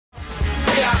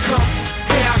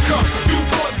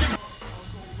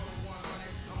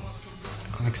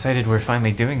excited we're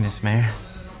finally doing this, Mare.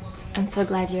 I'm so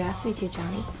glad you asked me to,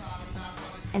 Johnny.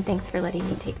 And thanks for letting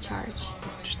me take charge.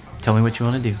 Just tell me what you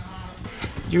want to do.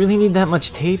 You really need that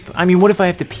much tape? I mean, what if I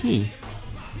have to pee?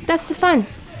 That's the fun.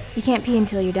 You can't pee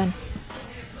until you're done.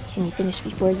 Can you finish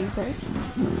before you burst?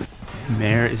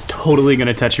 Mare is totally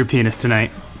gonna touch your penis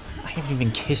tonight. I haven't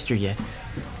even kissed her yet.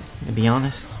 To be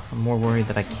honest, I'm more worried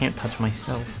that I can't touch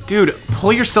myself. Dude,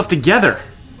 pull yourself together.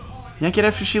 Yank it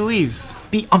after she leaves.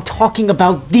 I'm talking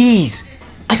about these!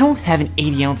 I don't have an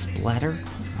 80-ounce bladder.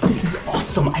 This is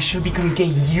awesome. I should have become gay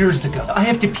years ago. I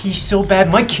have to pee so bad,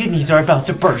 my kidneys are about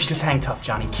to burst. Just hang tough,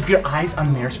 Johnny. Keep your eyes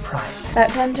on Mare's prize.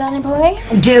 About done, Johnny boy?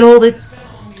 Can't hold it.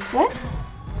 What?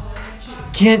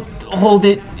 Can't hold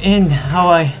it in how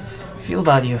I feel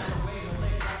about you.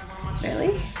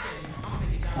 Really?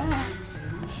 Wow.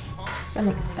 It's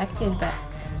unexpected, but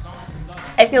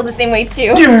I feel the same way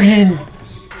too.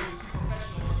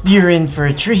 You're in for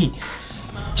a treat.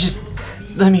 Just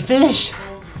let me finish.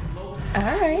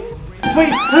 Alright.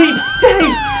 Wait, please stay!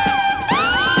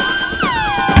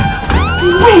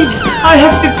 Wait! I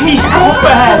have to pee so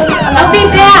bad! I'll be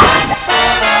back!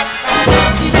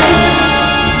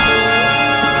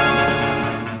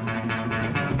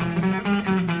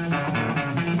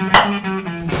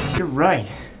 You're right.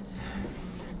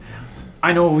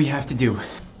 I know what we have to do.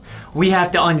 We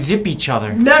have to unzip each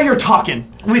other. Now you're talking.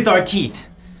 With our teeth.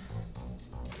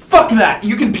 Fuck that.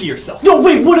 You can pee yourself. No,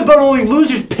 wait, what about only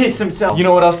losers piss themselves? You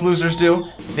know what else losers do?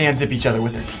 They unzip each other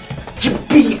with their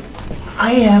teeth.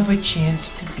 I have a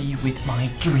chance to be with my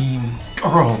dream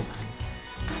girl.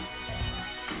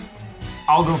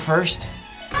 I'll go first.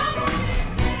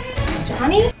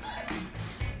 Johnny?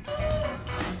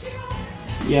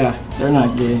 Yeah, they're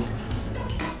not gay.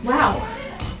 Wow.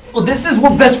 Well, this is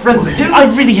what best friends do. I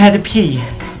really had to pee.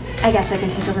 I guess I can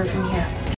take over from here.